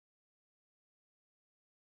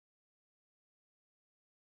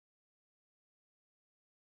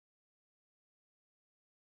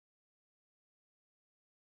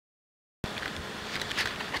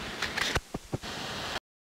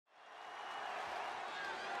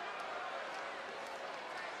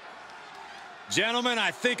Gentlemen,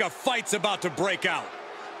 I think a fight's about to break out.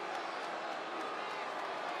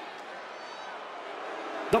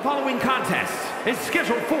 The following contest is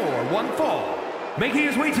scheduled for one fall. Making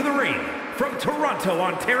his way to the ring from Toronto,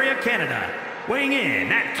 Ontario, Canada, weighing in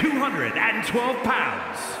at 212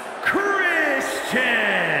 pounds,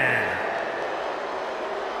 Christian!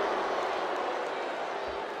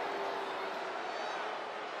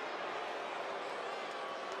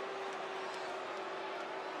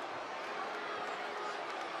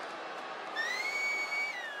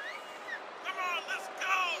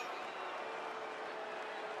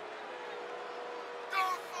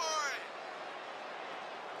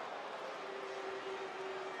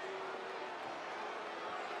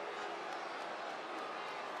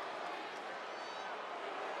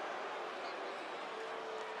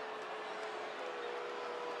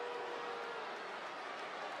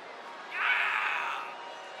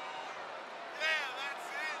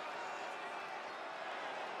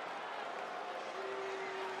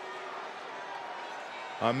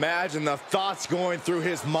 Imagine the thoughts going through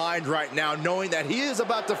his mind right now, knowing that he is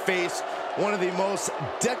about to face one of the most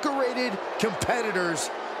decorated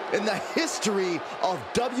competitors in the history of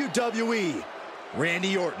WWE,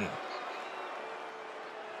 Randy Orton.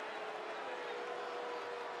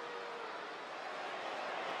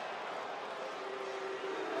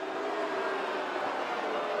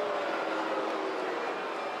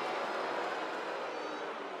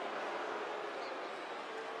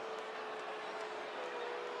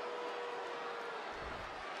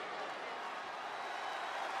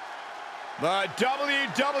 The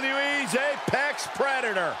WWE's Apex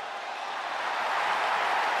Predator.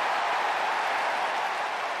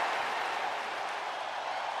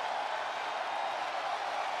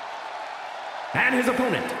 And his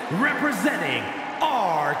opponent, representing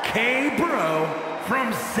RK Bro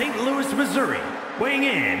from St. Louis, Missouri, weighing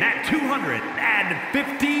in at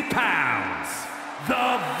 250 pounds,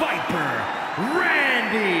 the Viper,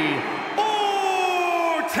 Randy Orton!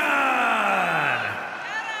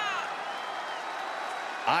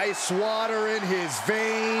 Ice water in his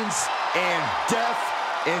veins and death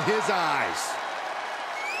in his eyes.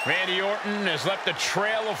 Randy Orton has left a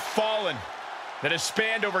trail of fallen that has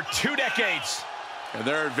spanned over 2 decades. And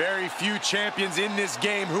there are very few champions in this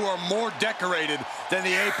game who are more decorated than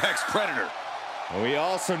the Apex Predator. And we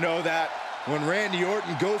also know that when Randy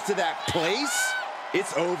Orton goes to that place,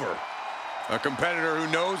 it's over. A competitor who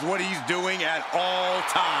knows what he's doing at all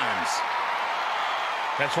times.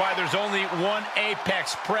 That's why there's only one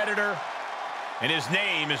Apex Predator, and his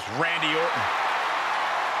name is Randy Orton.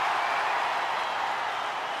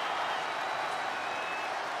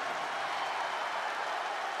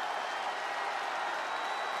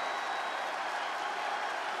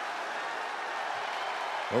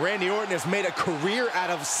 Well, Randy Orton has made a career out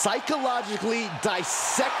of psychologically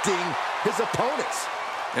dissecting his opponents.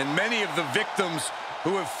 And many of the victims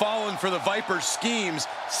who have fallen for the Viper's schemes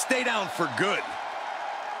stay down for good.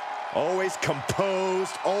 Always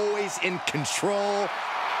composed, always in control.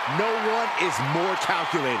 No one is more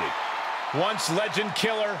calculated. Once legend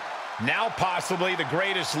killer, now possibly the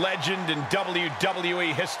greatest legend in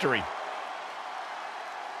WWE history.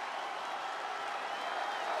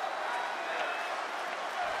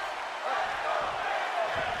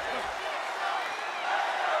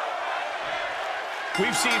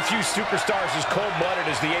 We've seen few superstars as cold-blooded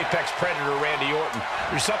as the Apex Predator, Randy Orton.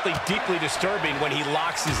 There's something deeply disturbing when he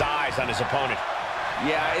locks his eyes on his opponent.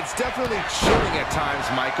 Yeah, it's definitely chilling at times,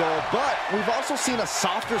 Michael, but we've also seen a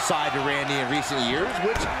softer side to Randy in recent years,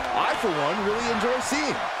 which I, for one, really enjoy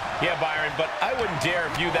seeing. Yeah, Byron, but I wouldn't dare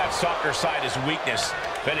view that softer side as weakness.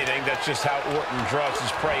 If anything, that's just how Orton draws his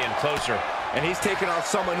prey in closer. And he's taking on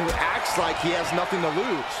someone who acts like he has nothing to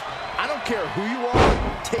lose. I don't care who you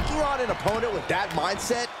are, taking on an opponent with that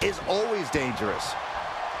mindset is always dangerous.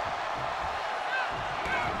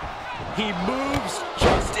 He moves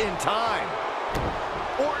just in time.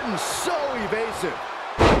 Orton's so evasive.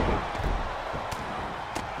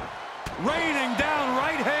 Raining down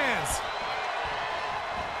right hands.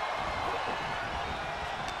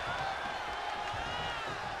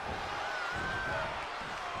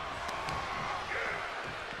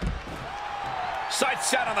 Sight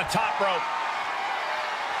set on the top rope.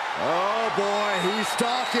 Oh boy, he's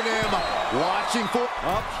stalking him. Watching for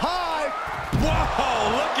up high.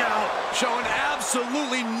 Whoa, look out. Showing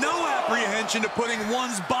absolutely no apprehension to putting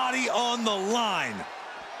one's body on the line.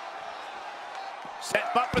 Set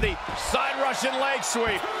up for the side Russian leg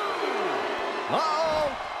sweep.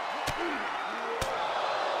 Uh-oh.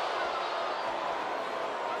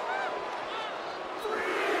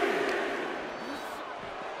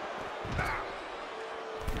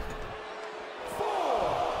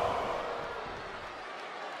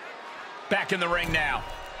 back in the ring now.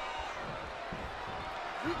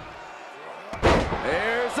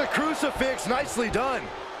 There's the crucifix. Nicely done.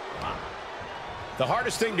 The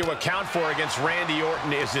hardest thing to account for against Randy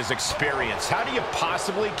Orton is his experience. How do you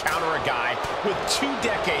possibly counter a guy with 2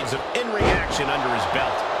 decades of in-ring action under his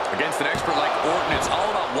belt? Against an expert like Orton, it's all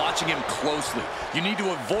about watching him closely. You need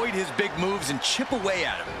to avoid his big moves and chip away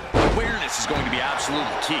at him. Awareness is going to be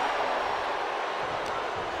absolutely key.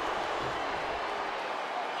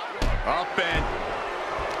 Up and...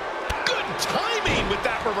 Good timing with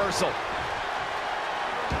that reversal.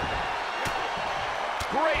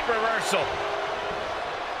 Great reversal.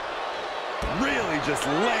 Really just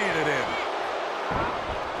laying it in.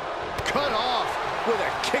 Cut off with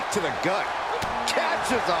a kick to the gut.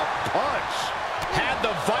 Catches a punch. Had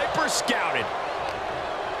the Viper scouted.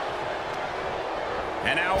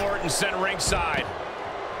 And now Orton sent ringside.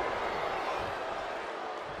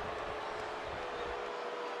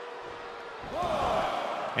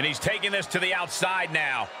 And he's taking this to the outside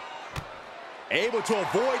now. Able to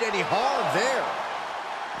avoid any harm there.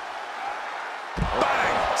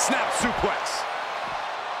 Bang! Snap suplex.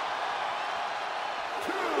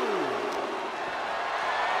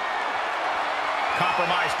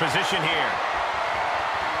 Compromised position here.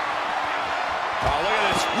 Oh, look at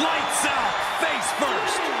this. Lights out. Face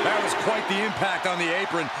first. That was quite the impact on the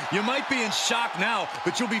apron. You might be in shock now,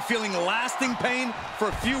 but you'll be feeling lasting pain for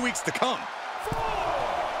a few weeks to come.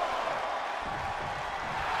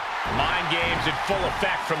 Mind games in full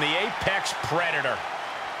effect from the Apex Predator.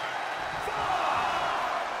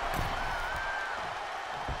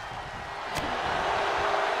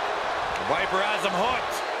 The Viper has him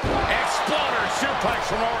hooked. Exploder suplex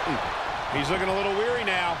from Orton. He's looking a little weary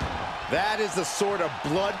now. That is the sort of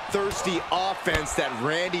bloodthirsty offense that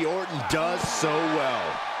Randy Orton does so well.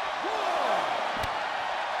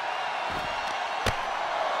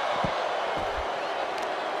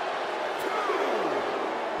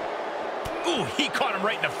 Ooh, he caught him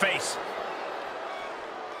right in the face.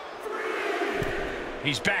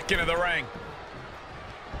 He's back into the ring.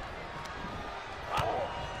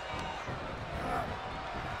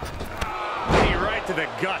 Knee right to the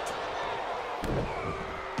gut.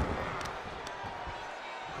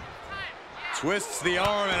 Twists the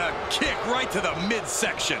arm and a kick right to the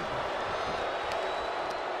midsection.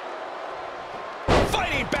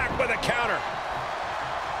 Fighting back with a counter.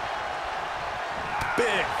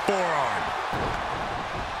 Big forearm.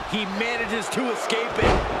 He manages to escape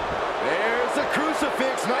it. There's the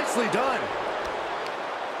crucifix. Nicely done.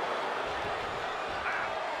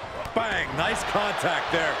 Bang, nice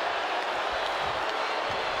contact there.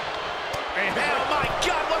 And oh my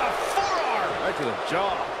God, what a forearm! Right to the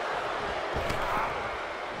jaw.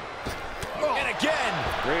 And again.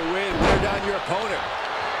 Great way to wear down your opponent.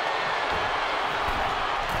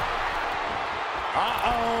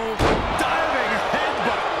 Uh-oh. Diving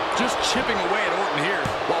headbutt. Just chipping away at Orton here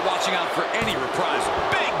while watching out for any reprisal.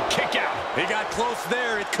 Big kick out. He got close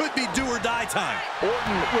there. It could be do or die time.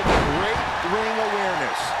 Orton with great ring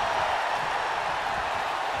awareness.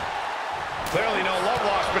 Clearly no love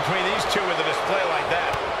lost between these two with a display like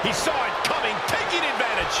that. He saw it coming, taking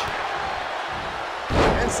advantage.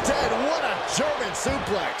 Instead, what a German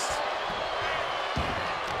suplex.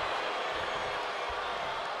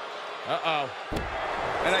 Uh-oh.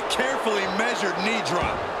 And a carefully measured knee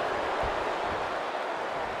drop.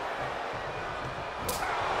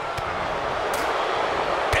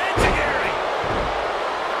 Enziguri.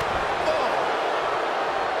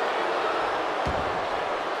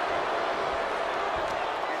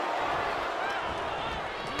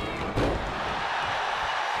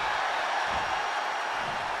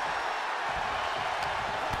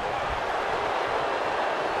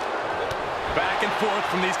 Back and forth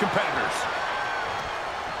from these competitors.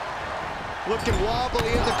 Looking wobbly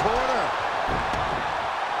in the corner.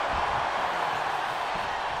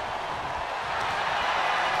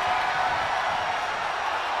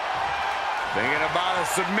 Thinking about a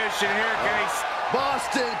submission here, Case.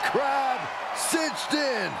 Boston Crab cinched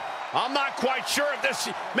in. I'm not quite sure if this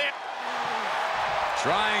man.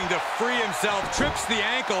 Trying to free himself, trips the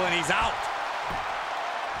ankle, and he's out.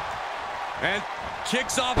 And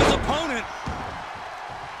kicks off his opponent.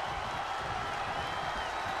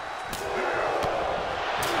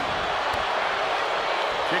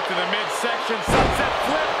 Kick to the midsection, sunset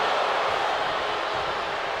flip.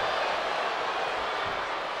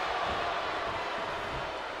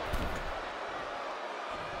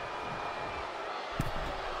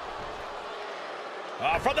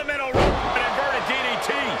 From the middle, an inverted DDT.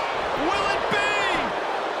 Will it be?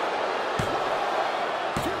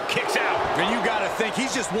 Kicks out. And you got to think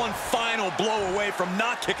he's just one final blow away from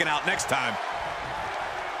not kicking out next time.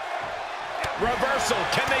 Reversal.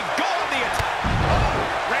 Can they go on the attack?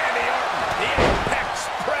 Oh, Randy Orton, the apex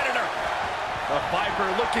predator. The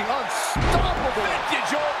Viper looking unstoppable.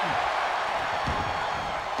 Vintage Orton.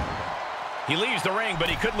 He leaves the ring, but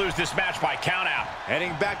he could lose this match by countout.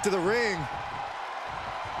 Heading back to the ring.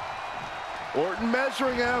 Orton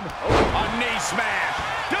measuring him. A knee smash.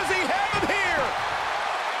 Does he have him here?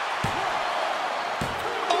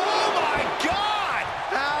 Oh, my God!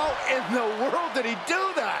 How in the world did he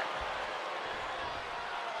do that?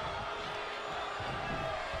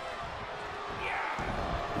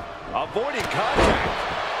 Avoiding contact.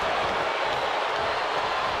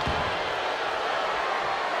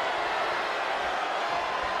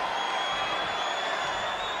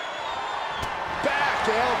 Back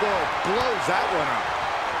elbow blows that one up.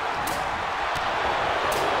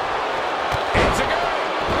 It's a go.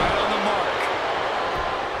 Right on the mark.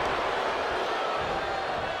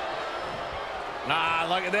 Ah,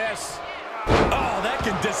 look at this. Oh, that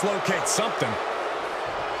can dislocate something.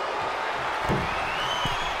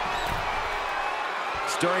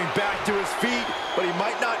 Stirring back to his feet, but he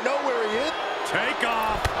might not know where he is. Take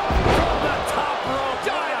off from the top rope.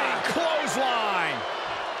 Diving clothesline.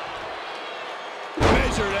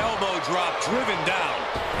 Measured elbow drop, driven down.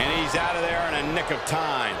 And he's out of there in a nick of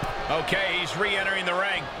time. Okay, he's re-entering the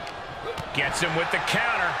ring. Gets him with the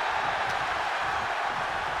counter.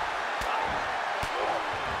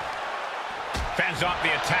 Fends off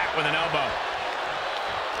the attack with an elbow.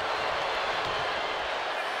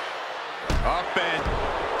 Up and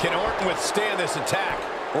can Orton withstand this attack?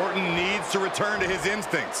 Orton needs to return to his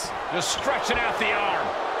instincts. Just stretching out the arm.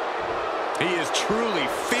 He is truly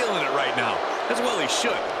feeling it right now. As well he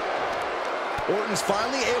should. Orton's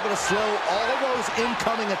finally able to slow all of those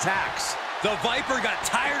incoming attacks. The Viper got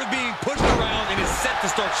tired of being pushed around and is set to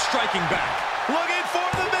start striking back. Looking for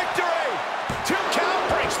the victory. 2 count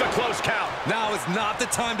breaks the close count. Now is not the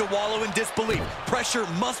time to wallow in disbelief. Pressure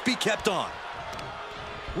must be kept on.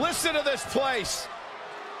 Listen to this place.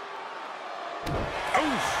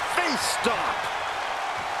 Oh, face stop.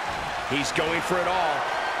 He's going for it all.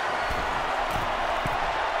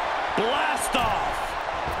 Blast off.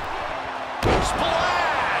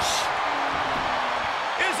 Splash!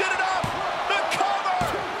 Is it enough? The cover!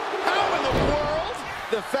 How in the world?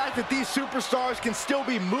 The fact that these superstars can still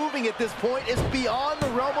be moving at this point is beyond the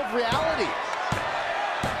realm of reality.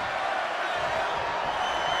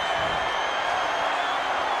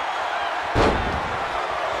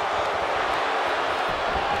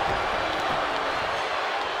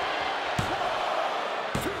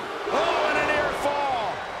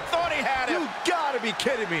 Be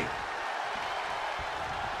kidding me.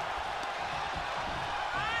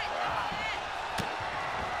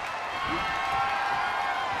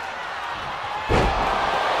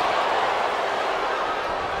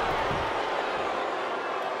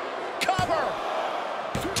 Cover.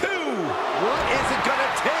 2. What is it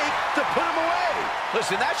gonna take to put him away?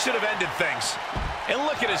 Listen, that should have ended things. And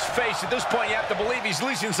look at his face. At this point, you have to believe he's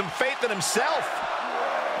losing some faith in himself.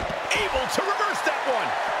 Able to reverse that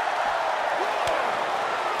one.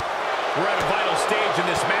 We're at a vital stage in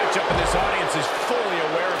this matchup, and this audience is fully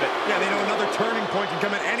aware of it. Yeah, they know another turning point can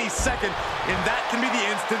come at any second, and that can be the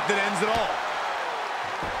instant that ends it all.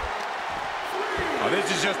 Oh,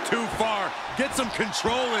 this is just too far. Get some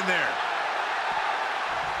control in there.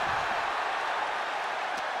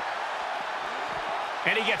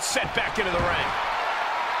 And he gets set back into the ring.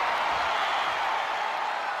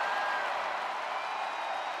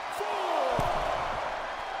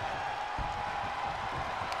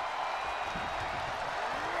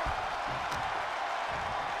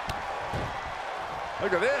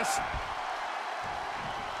 Look at this.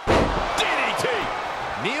 DDT.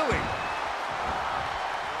 Kneeling.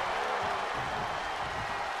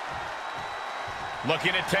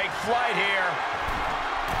 Looking to take flight here.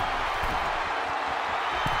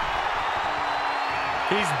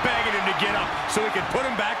 He's begging him to get up so he can put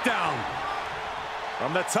him back down.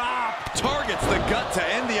 From the top, targets the gut to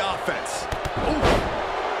end the offense. Ooh.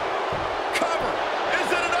 Cover.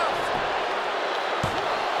 Is it enough?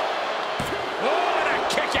 Oh, and a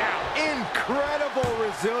kick out. Incredible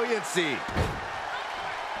resiliency.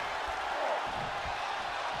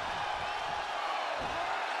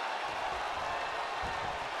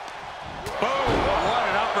 Boom, what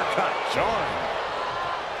an uppercut. Jarring.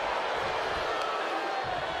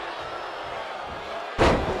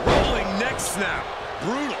 Rolling neck snap.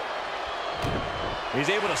 Brutal. He's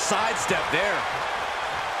able to sidestep there.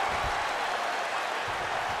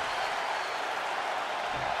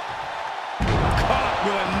 Caught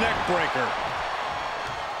with a neck breaker.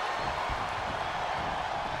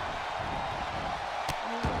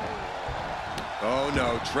 Oh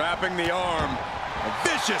no, trapping the arm.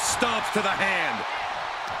 Vicious stomps to the hand.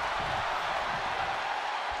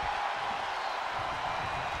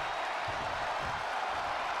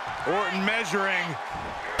 Orton measuring.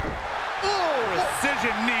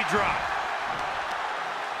 Precision knee drop.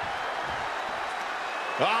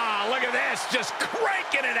 Ah, look at this, just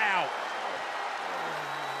cranking it out.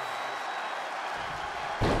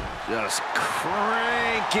 Just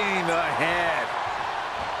cranking the head.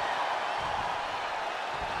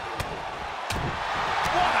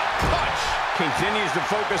 What a punch. Continues to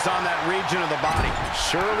focus on that region of the body.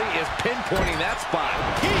 Shirley is pinpointing that spot.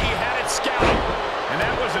 He had it scouted. And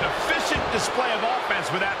that was an efficient display of offense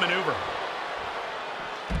with that maneuver.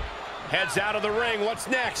 Heads out of the ring. What's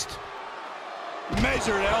next?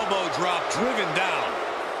 Measured elbow drop driven down.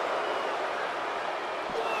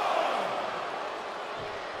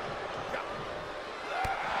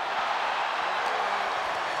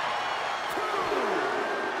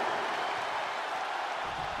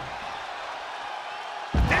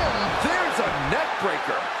 And there's a neck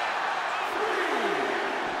breaker.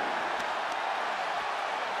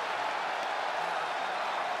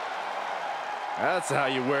 That's how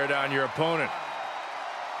you wear down your opponent.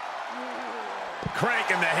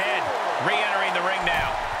 Cranking the head. Re-entering the ring now.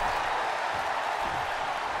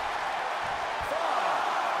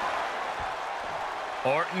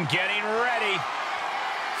 Orton getting ready.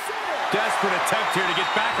 Desperate attempt here to get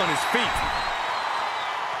back on his feet.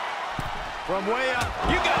 From way up.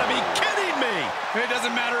 You gotta be kidding me. It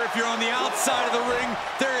doesn't matter if you're on the outside of the ring.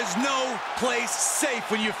 There is no place safe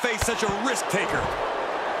when you face such a risk taker.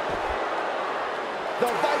 The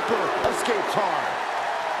Viper escapes hard.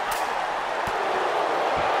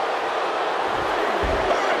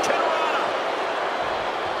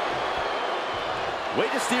 Way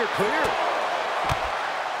to steer clear.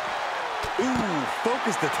 Ooh,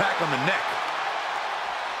 focused attack on the neck.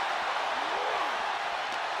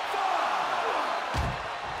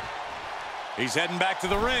 He's heading back to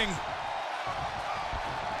the ring.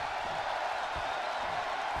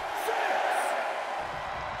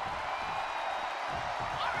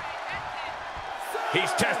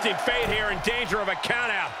 He's testing fate here, in danger of a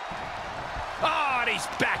countout. Oh, and he's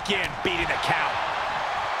back in, beating the count.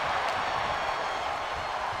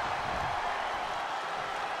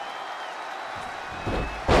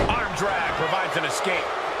 Arm drag provides an escape.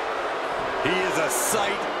 He is a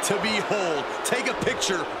sight to behold. Take a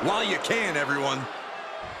picture while you can, everyone.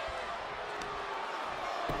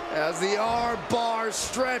 As the arm bars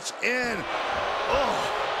stretch in.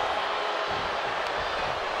 Oh.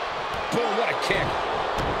 Boom, what a kick.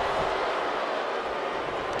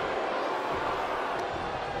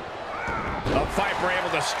 The Viper able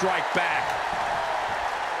to strike back.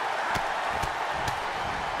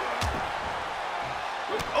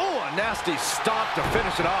 Oh, a nasty stop to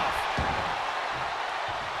finish it off.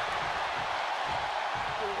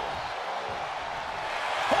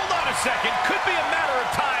 Hold on a second. Could be a matter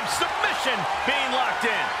of time. Submission being locked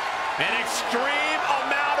in. An extreme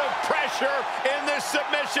amount of pressure in this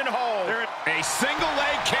submission hold. A single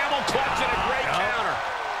leg camel clutch and a great counter.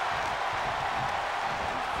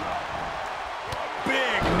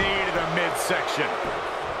 Big knee to the midsection.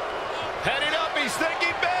 Heading up, he's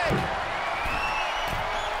thinking big.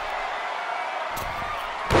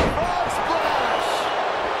 Oh, splash!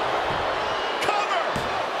 Cover.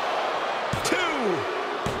 2.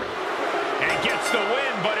 And gets the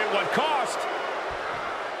win, but at what cost?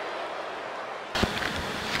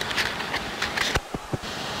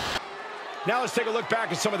 Now let's take a look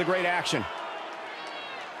back at some of the great action.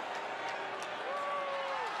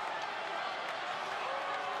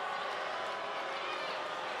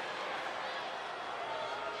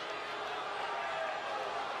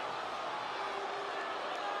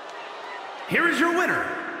 Here is your winner,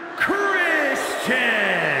 Christian.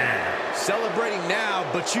 Celebrating now,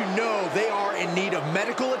 but you know they are in need of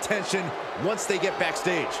medical attention once they get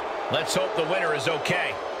backstage. Let's hope the winner is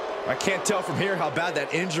okay. I can't tell from here how bad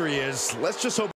that injury is. Let's just hope